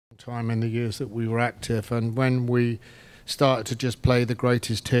time in the years that we were active, and when we started to just play the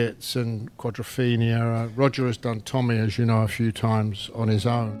greatest hits and Quadrophenia, Roger has done Tommy, as you know, a few times on his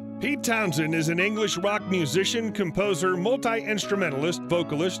own. Pete Townshend is an English rock musician, composer, multi-instrumentalist,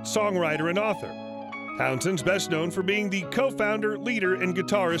 vocalist, songwriter, and author. Townshend's best known for being the co-founder, leader, and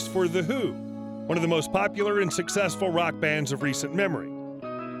guitarist for The Who, one of the most popular and successful rock bands of recent memory.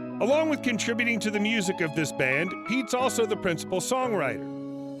 Along with contributing to the music of this band, Pete's also the principal songwriter.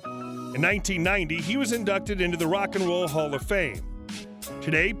 In 1990, he was inducted into the Rock and Roll Hall of Fame.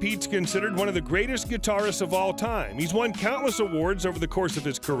 Today, Pete's considered one of the greatest guitarists of all time. He's won countless awards over the course of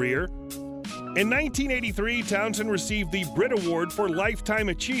his career. In 1983, Townshend received the Brit Award for Lifetime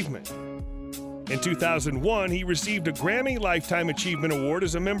Achievement. In 2001, he received a Grammy Lifetime Achievement Award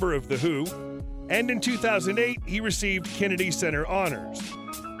as a member of The Who, and in 2008, he received Kennedy Center honors.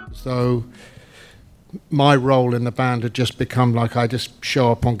 So my role in the band had just become like I just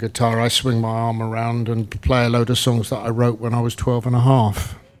show up on guitar, I swing my arm around and play a load of songs that I wrote when I was 12 and a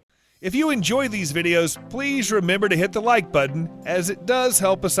half. If you enjoy these videos, please remember to hit the like button, as it does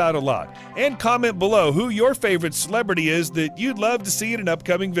help us out a lot. And comment below who your favorite celebrity is that you'd love to see in an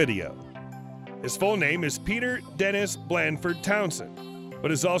upcoming video. His full name is Peter Dennis Blandford Townshend,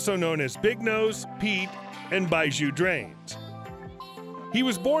 but is also known as Big Nose, Pete, and Bijou Drains. He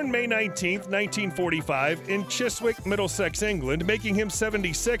was born May 19, 1945 in Chiswick, Middlesex, England, making him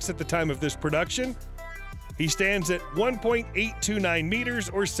 76 at the time of this production. He stands at 1.829 meters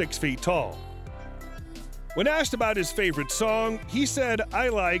or 6 feet tall. When asked about his favorite song, he said, "I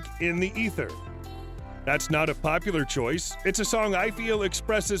like In the Ether." That's not a popular choice. It's a song I feel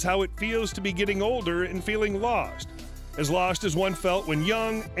expresses how it feels to be getting older and feeling lost as one felt when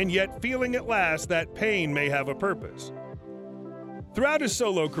young, and yet feeling at last that pain may have a purpose. Throughout his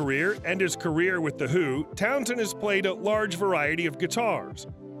solo career and his career with The Who, Townshend has played a large variety of guitars,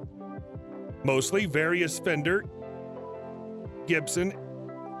 mostly various Fender, Gibson,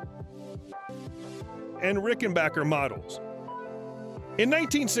 and Rickenbacker models. In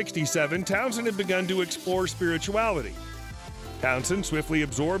 1967, Townshend had begun to explore spirituality. Townshend swiftly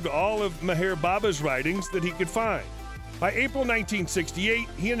absorbed all of Meher Baba's writings that he could find. By April 1968,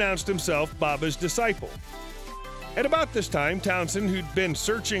 he announced himself Baba's disciple. At about this time, Townshend, who'd been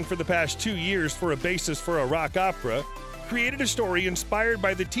searching for the past 2 years for a basis for a rock opera, created a story inspired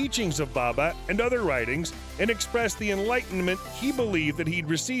by the teachings of Baba and other writings, and expressed the enlightenment he believed that he'd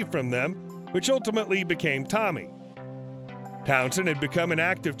received from them, which ultimately became Tommy. Townshend had become an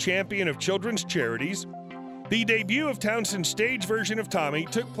active champion of children's charities. The debut of Townshend's stage version of Tommy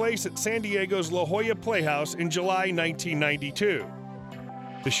took place at San Diego's La Jolla Playhouse in July 1992.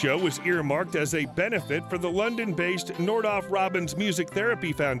 The show was earmarked as a benefit for the London-based Nordhoff Robbins Music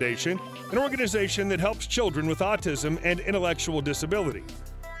Therapy Foundation, an organization that helps children with autism and intellectual disability.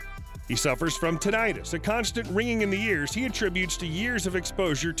 He suffers from tinnitus, a constant ringing in the ears he attributes to years of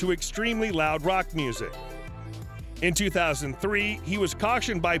exposure to extremely loud rock music. In 2003, he was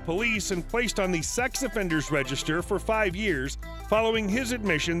cautioned by police and placed on the sex offenders register for 5 years following his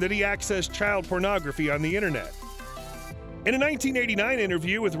admission that he accessed child pornography on the internet. In a 1989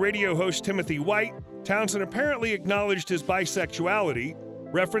 interview with radio host Timothy White, Townshend apparently acknowledged his bisexuality,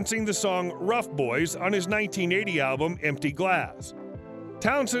 referencing the song Rough Boys on his 1980 album Empty Glass.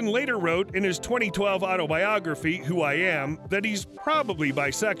 Townshend later wrote in his 2012 autobiography, Who I Am, that he's probably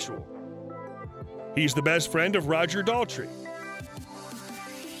bisexual. He's the best friend of Roger Daltrey.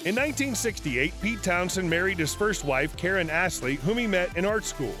 In 1968, Pete Townshend married his first wife, Karen Astley, whom he met in art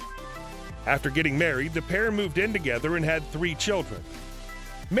school. After getting married, the pair moved in together and had 3 children.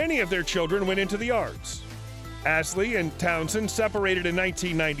 Many of their children went into the arts. Astley and Townshend separated in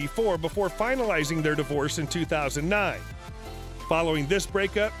 1994 before finalizing their divorce in 2009. Following this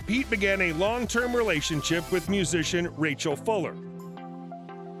breakup, Pete began a long-term relationship with musician Rachel Fuller.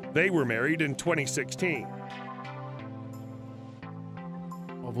 They were married in 2016.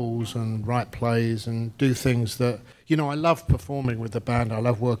 Novels and write plays and do things that, you know, I love performing with the band, I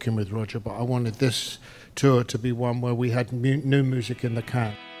love working with Roger, but I wanted this tour to be one where we had new music in the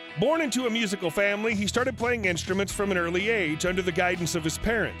can. Born into a musical family, he started playing instruments from an early age under the guidance of his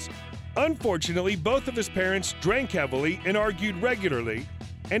parents. Unfortunately, both of his parents drank heavily and argued regularly,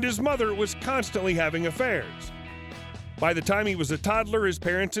 and his mother was constantly having affairs. By the time he was a toddler, his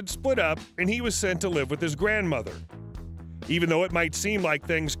parents had split up and he was sent to live with his grandmother. Even though it might seem like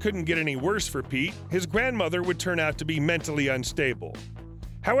things couldn't get any worse for Pete, his grandmother would turn out to be mentally unstable.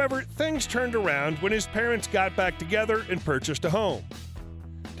 However, things turned around when his parents got back together and purchased a home.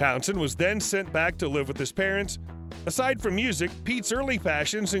 Townshend was then sent back to live with his parents. Aside from music, Pete's early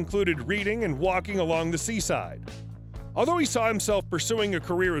passions included reading and walking along the seaside. Although he saw himself pursuing a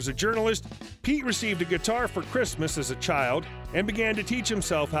career as a journalist, Pete received a guitar for Christmas as a child and began to teach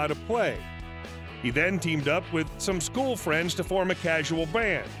himself how to play. He then teamed up with some school friends to form a casual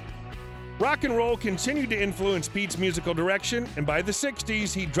band. Rock and roll continued to influence Pete's musical direction, and by the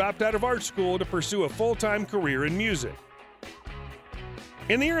 60s, he dropped out of art school to pursue a full-time career in music.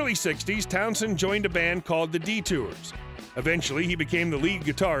 In the early 60s, Townshend joined a band called the Detours. Eventually, he became the lead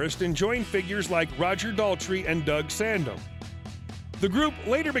guitarist and joined figures like Roger Daltrey and Doug Sandham. The group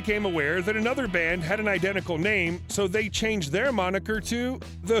later became aware that another band had an identical name, so they changed their moniker to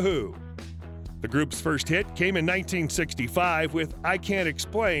The Who. The group's first hit came in 1965 with I Can't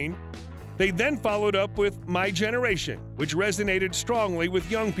Explain. They then followed up with My Generation, which resonated strongly with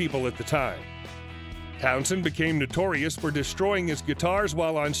young people at the time. Townshend became notorious for destroying his guitars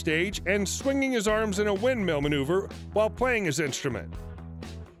while on stage and swinging his arms in a windmill maneuver while playing his instrument.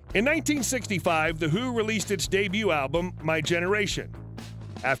 In 1965, The Who released its debut album, My Generation.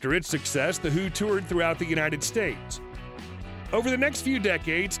 After its success, The Who toured throughout the United States. Over the next few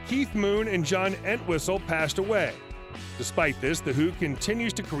decades, Keith Moon and John Entwistle passed away. Despite this, The Who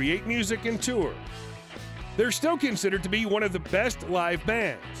continues to create music and tour. They're still considered to be one of the best live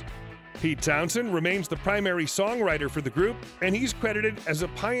bands. Pete Townshend remains the primary songwriter for the group, and he's credited as a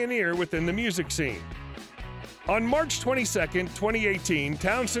pioneer within the music scene. On March 22, 2018,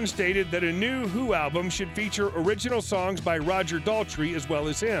 Townshend stated that a new Who album should feature original songs by Roger Daltrey as well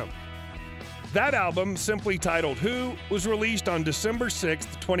as him. That album, simply titled Who, was released on December 6,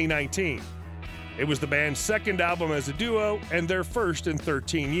 2019. It was the band's second album as a duo and their first in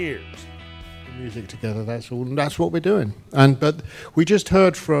 13 years. Music together, that's all, and that's what we're doing. But we just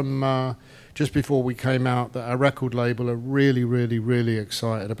heard from just before we came out that our record label are really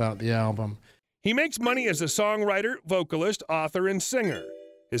excited about the album. He makes money as a songwriter, vocalist, author, and singer.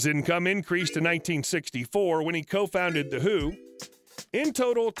 His income increased in 1964 when he co-founded The Who. In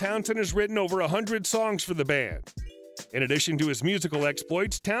total, Townshend has written over 100 songs for the band. In addition to his musical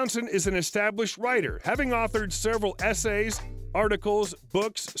exploits, Townshend is an established writer, having authored several essays, articles,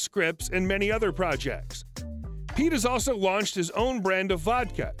 books, scripts, and many other projects. Pete has also launched his own brand of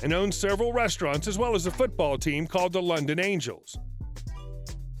vodka and owns several restaurants as well as a football team called the London Angels.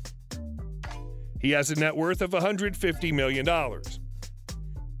 He has a net worth of $150 million.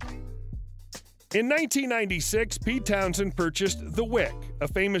 In 1996, Pete Townshend purchased The Wick, a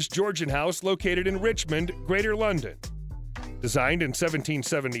famous Georgian house located in Richmond, Greater London. Designed in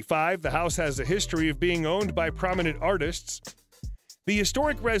 1775, the house has a history of being owned by prominent artists. The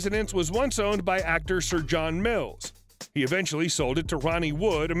historic residence was once owned by actor Sir John Mills. He eventually sold it to Ronnie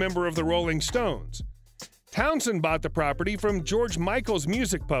Wood, a member of the Rolling Stones. Townshend bought the property from George Michael's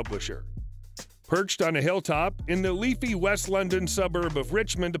music publisher. Perched on a hilltop in the leafy West London suburb of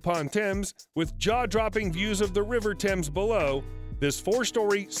Richmond upon Thames, with jaw-dropping views of the River Thames below, this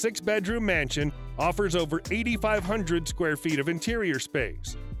 4-story, 6-bedroom mansion offers over 8,500 square feet of interior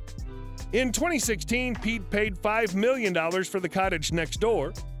space. In 2016, Pete paid $5 million for the cottage next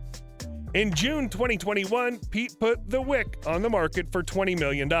door. In June 2021, Pete put The Wick on the market for $20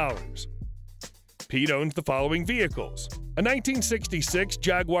 million. Pete owns the following vehicles: a 1966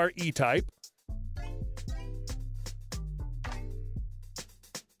 Jaguar E-Type,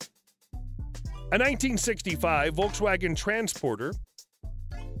 a 1965 Volkswagen Transporter,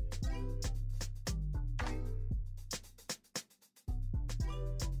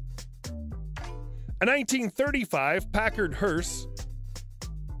 a 1935 Packard Hearse,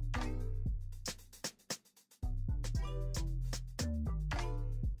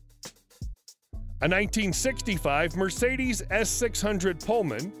 a 1965 Mercedes S600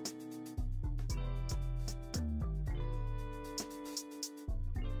 Pullman,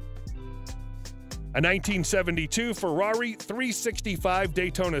 a 1972 Ferrari 365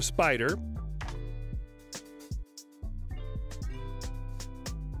 Daytona Spider,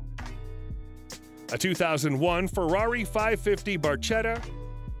 a 2001 Ferrari 550 Barchetta,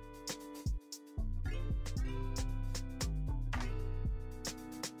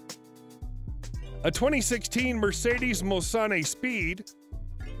 a 2016 Mercedes Mulsanne Speed,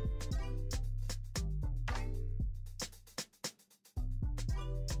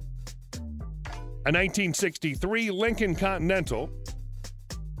 a 1963 Lincoln Continental,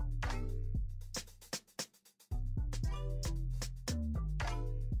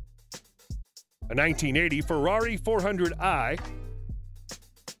 a 1980 Ferrari 400i,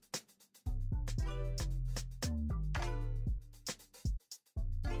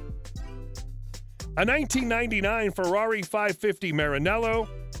 a 1999 Ferrari 550 Maranello,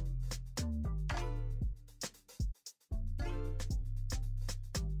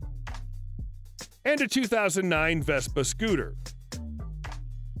 and a 2009 Vespa scooter.